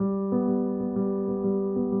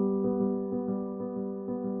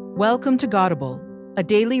Welcome to Godable, a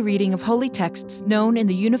daily reading of holy texts known in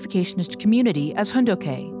the Unificationist community as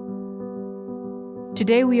Hundoke.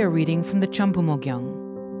 Today we are reading from the Chambumo Gyeong.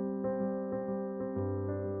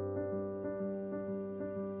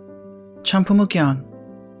 Chambumo Gyeong,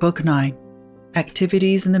 Book 9,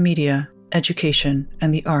 Activities in the Media, Education,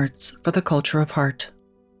 and the Arts for the Culture of Heart.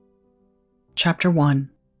 Chapter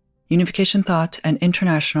 1, Unification Thought and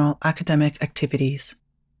International Academic Activities.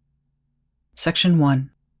 Section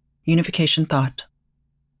 1, Unification Thought.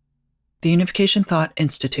 The Unification Thought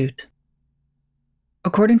Institute.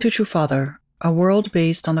 According to True Father, a world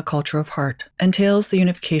based on the culture of heart entails the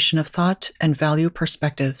unification of thought and value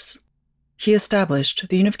perspectives. He established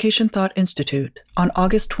the Unification Thought Institute on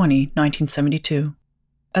August 20, 1972,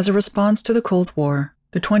 as a response to the Cold War,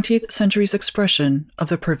 the 20th century's expression of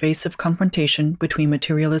the pervasive confrontation between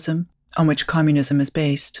materialism, on which communism is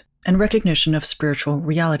based, and recognition of spiritual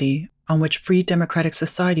reality, on which free democratic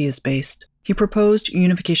society is based. He proposed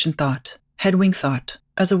unification thought, headwing thought,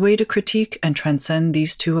 as a way to critique and transcend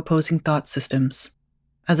these two opposing thought systems.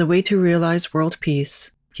 As a way to realize world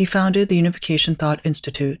peace, he founded the Unification Thought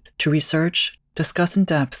Institute to research, discuss in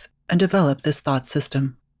depth, and develop this thought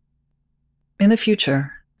system. In the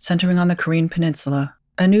future, centering on the Korean Peninsula,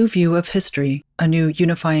 a new view of history, a new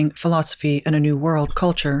unifying philosophy, and a new world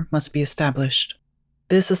culture must be established.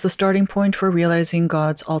 This is the starting point for realizing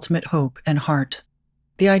God's ultimate hope and heart,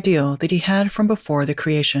 the ideal that he had from before the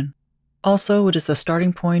creation. Also, it is the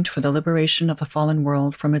starting point for the liberation of the fallen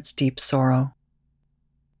world from its deep sorrow.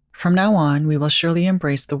 From now on, we will surely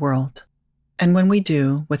embrace the world. And when we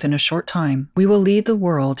do, within a short time, we will lead the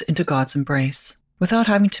world into God's embrace, without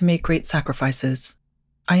having to make great sacrifices.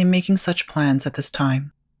 I am making such plans at this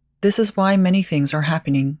time. This is why many things are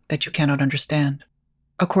happening that you cannot understand.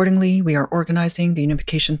 Accordingly, we are organizing the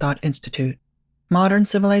Unification Thought Institute. Modern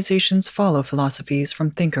civilizations follow philosophies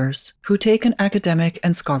from thinkers who take an academic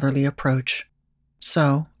and scholarly approach.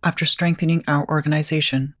 So, after strengthening our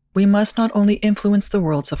organization, we must not only influence the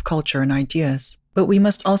worlds of culture and ideas, but we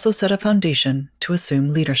must also set a foundation to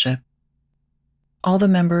assume leadership. All the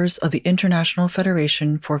members of the International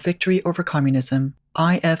Federation for Victory Over Communism,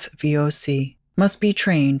 IFVOC, must be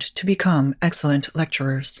trained to become excellent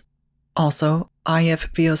lecturers. Also,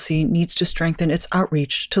 IFVOC needs to strengthen its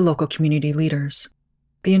outreach to local community leaders.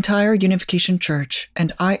 The entire Unification Church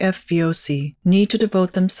and IFVOC need to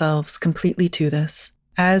devote themselves completely to this,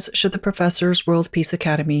 as should the Professors' World Peace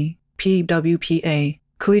Academy, PWPA,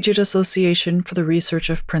 Collegiate Association for the Research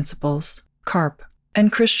of Principles, CARP,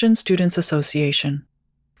 and Christian Students Association.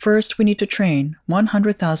 First, we need to train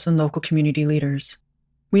 100,000 local community leaders.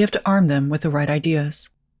 We have to arm them with the right ideas.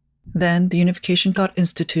 Then, the Unification Thought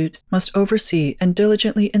Institute must oversee and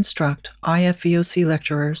diligently instruct IFVOC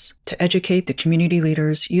lecturers to educate the community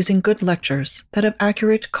leaders using good lectures that have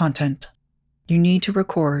accurate content. You need to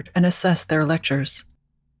record and assess their lectures.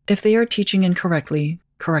 If they are teaching incorrectly,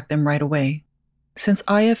 correct them right away. Since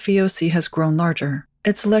IFVOC has grown larger,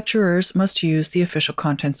 its lecturers must use the official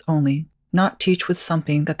contents only, not teach with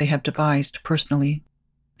something that they have devised personally.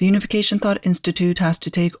 The Unification Thought Institute has to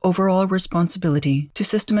take overall responsibility to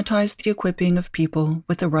systematize the equipping of people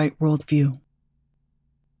with the right worldview.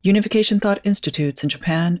 Unification Thought Institutes in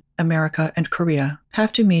Japan, America, and Korea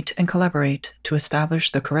have to meet and collaborate to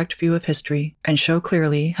establish the correct view of history and show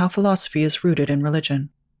clearly how philosophy is rooted in religion.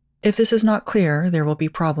 If this is not clear, there will be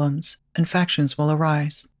problems, and factions will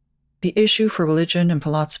arise. The issue for religion and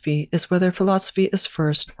philosophy is whether philosophy is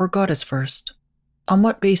first or God is first. On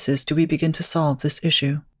what basis do we begin to solve this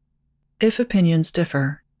issue? If opinions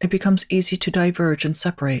differ, it becomes easy to diverge and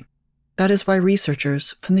separate. That is why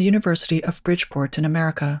researchers from the University of Bridgeport in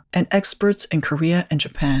America and experts in Korea and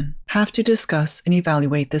Japan have to discuss and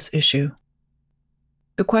evaluate this issue.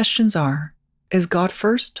 The questions are, is God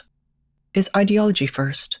first? Is ideology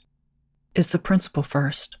first? Is the principle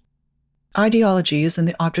first? Ideology is in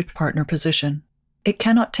the object-partner position. It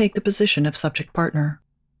cannot take the position of subject-partner.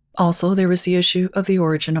 Also, there is the issue of the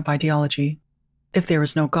origin of ideology. If there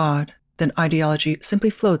is no God, then ideology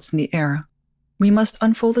simply floats in the air. We must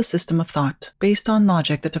unfold a system of thought based on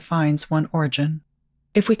logic that defines one origin.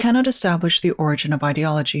 If we cannot establish the origin of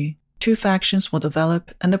ideology, two factions will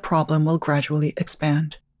develop and the problem will gradually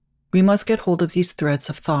expand. We must get hold of these threads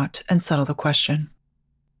of thought and settle the question.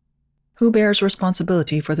 Who bears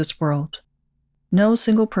responsibility for this world? No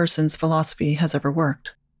single person's philosophy has ever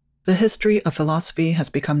worked. The history of philosophy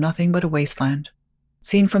has become nothing but a wasteland.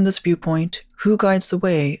 Seen from this viewpoint, who guides the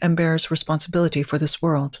way and bears responsibility for this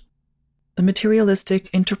world? The materialistic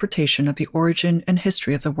interpretation of the origin and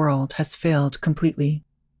history of the world has failed completely.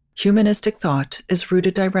 Humanistic thought is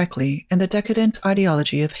rooted directly in the decadent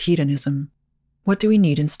ideology of hedonism. What do we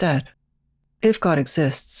need instead? If God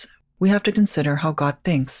exists, we have to consider how God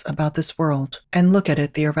thinks about this world and look at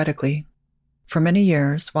it theoretically. For many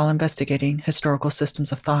years, while investigating historical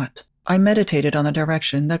systems of thought, I meditated on the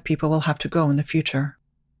direction that people will have to go in the future.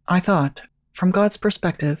 I thought, from God's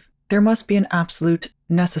perspective, there must be an absolute,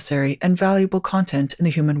 necessary, and valuable content in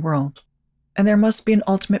the human world, and there must be an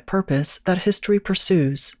ultimate purpose that history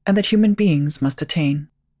pursues and that human beings must attain.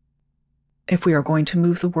 If we are going to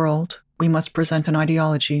move the world, we must present an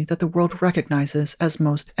ideology that the world recognizes as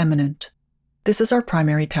most eminent. This is our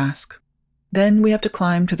primary task. Then we have to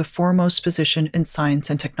climb to the foremost position in science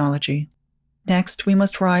and technology. Next, we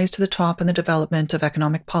must rise to the top in the development of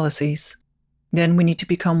economic policies. Then we need to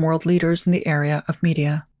become world leaders in the area of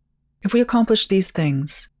media. If we accomplish these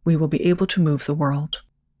things, we will be able to move the world.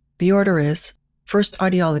 The order is, first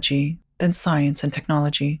ideology, then science and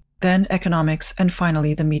technology, then economics, and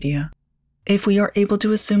finally the media. If we are able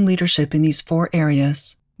to assume leadership in these 4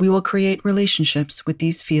 areas, we will create relationships with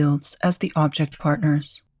these fields as the object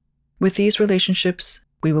partners. With these relationships,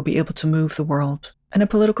 we will be able to move the world, and a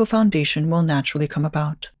political foundation will naturally come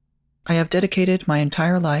about. I have dedicated my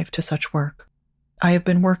entire life to such work. I have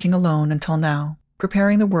been working alone until now,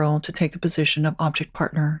 preparing the world to take the position of object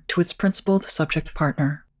partner to its principled subject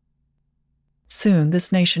partner. Soon,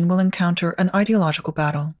 this nation will encounter an ideological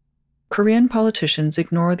battle. Korean politicians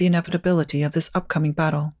ignore the inevitability of this upcoming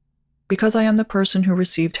battle. Because I am the person who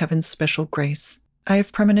received heaven's special grace, I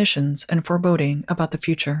have premonitions and foreboding about the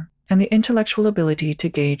future, and the intellectual ability to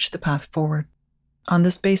gauge the path forward. On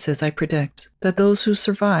this basis, I predict that those who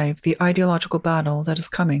survive the ideological battle that is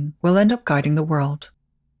coming will end up guiding the world.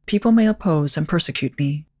 People may oppose and persecute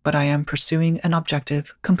me, but I am pursuing an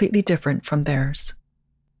objective completely different from theirs.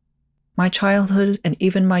 My childhood and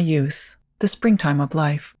even my youth, the springtime of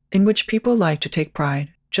life, in which people like to take pride,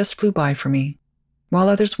 just flew by for me. While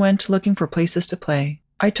others went looking for places to play,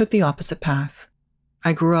 I took the opposite path.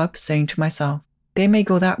 I grew up saying to myself, they may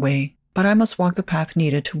go that way, but I must walk the path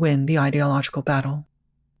needed to win the ideological battle.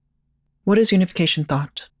 What is unification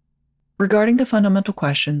thought? Regarding the fundamental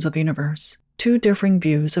questions of the universe, 2 differing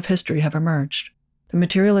views of history have emerged, the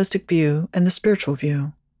materialistic view and the spiritual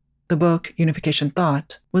view. The book, Unification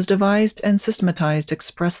Thought, was devised and systematized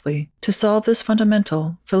expressly to solve this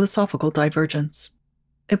fundamental philosophical divergence.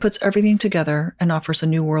 It puts everything together and offers a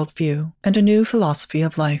new worldview and a new philosophy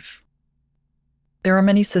of life. There are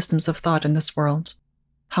many systems of thought in this world.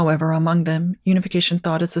 However, among them, unification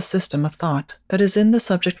thought is a system of thought that is in the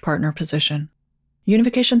subject-partner position.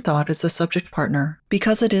 Unification thought is the subject-partner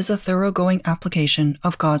because it is a thoroughgoing application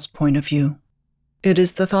of God's point of view. It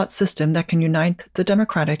is the thought system that can unite the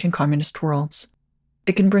democratic and communist worlds.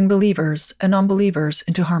 It can bring believers and unbelievers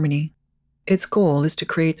into harmony. Its goal is to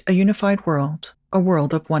create a unified world, a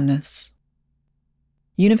world of oneness.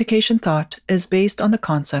 Unification thought is based on the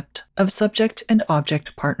concept of subject and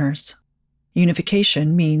object partners.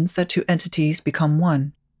 Unification means that 2 entities become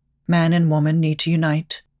one. Man and woman need to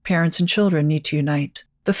unite. Parents and children need to unite.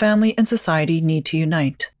 The family and society need to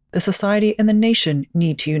unite. The society and the nation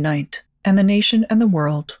need to unite. And the nation and the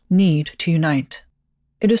world need to unite.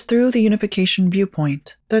 It is through the unification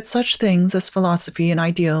viewpoint that such things as philosophy and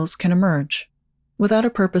ideals can emerge. Without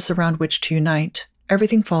a purpose around which to unite,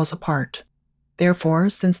 everything falls apart. Therefore,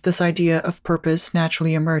 since this idea of purpose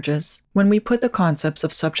naturally emerges when we put the concepts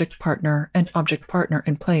of subject-partner and object-partner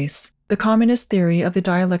in place, the communist theory of the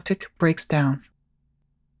dialectic breaks down.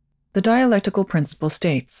 The dialectical principle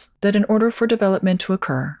states that in order for development to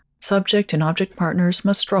occur, subject and object partners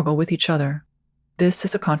must struggle with each other. This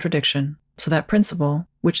is a contradiction, so that principle,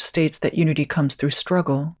 which states that unity comes through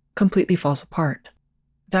struggle, completely falls apart.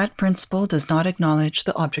 That principle does not acknowledge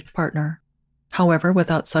the object partner. However,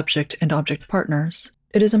 without subject and object partners,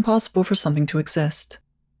 it is impossible for something to exist.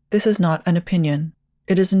 This is not an opinion.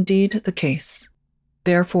 It is indeed the case.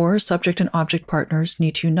 Therefore, subject and object partners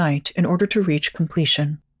need to unite in order to reach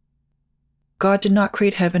completion. God did not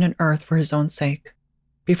create heaven and earth for his own sake.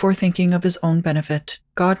 Before thinking of his own benefit,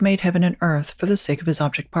 God made heaven and earth for the sake of his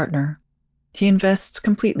object partner. He invests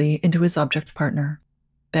completely into his object partner.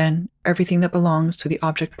 Then, everything that belongs to the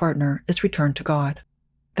object partner is returned to God.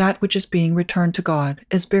 That which is being returned to God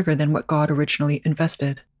is bigger than what God originally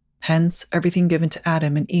invested. Hence, everything given to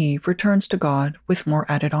Adam and Eve returns to God with more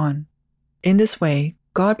added on. In this way,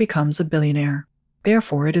 God becomes a billionaire.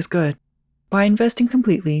 Therefore, it is good. By investing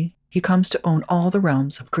completely, he comes to own all the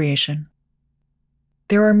realms of creation.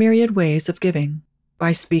 There are myriad ways of giving.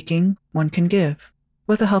 By speaking, one can give.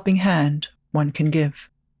 With a helping hand, one can give.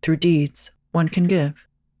 Through deeds, one can give.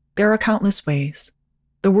 There are countless ways.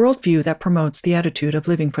 The worldview that promotes the attitude of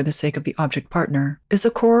living for the sake of the object partner is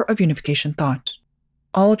the core of unification thought.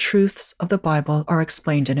 All truths of the Bible are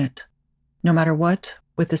explained in it. No matter what,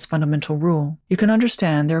 with this fundamental rule, you can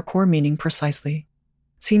understand their core meaning precisely.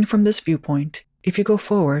 Seen from this viewpoint, if you go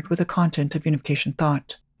forward with the content of unification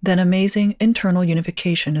thought, then amazing internal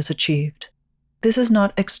unification is achieved. This is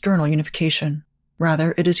not external unification.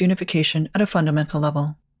 Rather, it is unification at a fundamental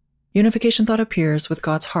level. Unification thought appears with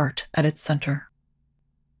God's heart at its center.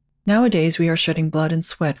 Nowadays, we are shedding blood and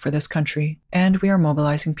sweat for this country, and we are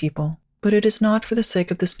mobilizing people. But it is not for the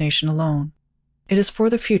sake of this nation alone. It is for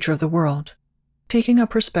the future of the world. Taking a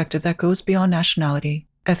perspective that goes beyond nationality,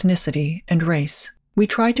 ethnicity, and race, we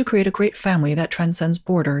try to create a great family that transcends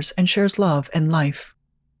borders and shares love and life.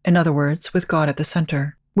 In other words, with God at the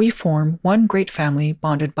center, we form one great family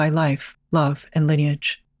bonded by life, love, and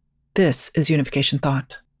lineage. This is unification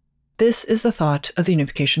thought. This is the thought of the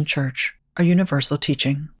Unification Church, a universal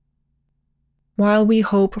teaching. While we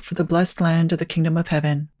hope for the blessed land of the kingdom of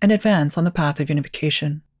heaven and advance on the path of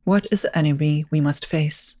unification, what is the enemy we must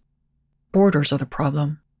face? Borders are the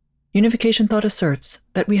problem. Unification thought asserts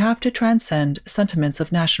that we have to transcend sentiments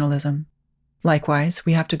of nationalism. Likewise,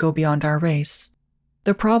 we have to go beyond our race.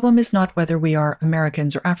 The problem is not whether we are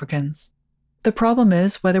Americans or Africans. The problem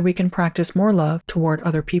is whether we can practice more love toward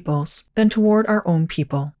other peoples than toward our own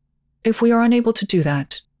people. If we are unable to do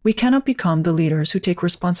that, we cannot become the leaders who take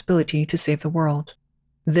responsibility to save the world.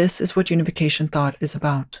 This is what unification thought is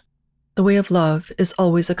about. The way of love is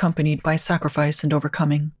always accompanied by sacrifice and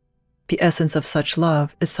overcoming. The essence of such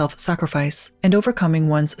love is self-sacrifice and overcoming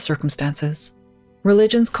one's circumstances.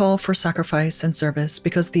 Religions call for sacrifice and service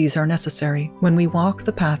because these are necessary when we walk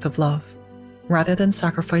the path of love. Rather than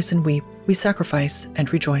sacrifice and weep, we sacrifice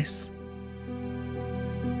and rejoice.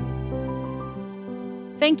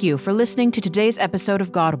 Thank you for listening to today's episode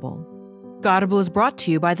of Godable. Godable is brought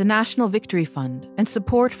to you by the National Victory Fund and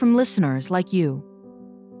support from listeners like you.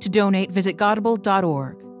 To donate, visit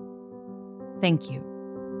godable.org. Thank you.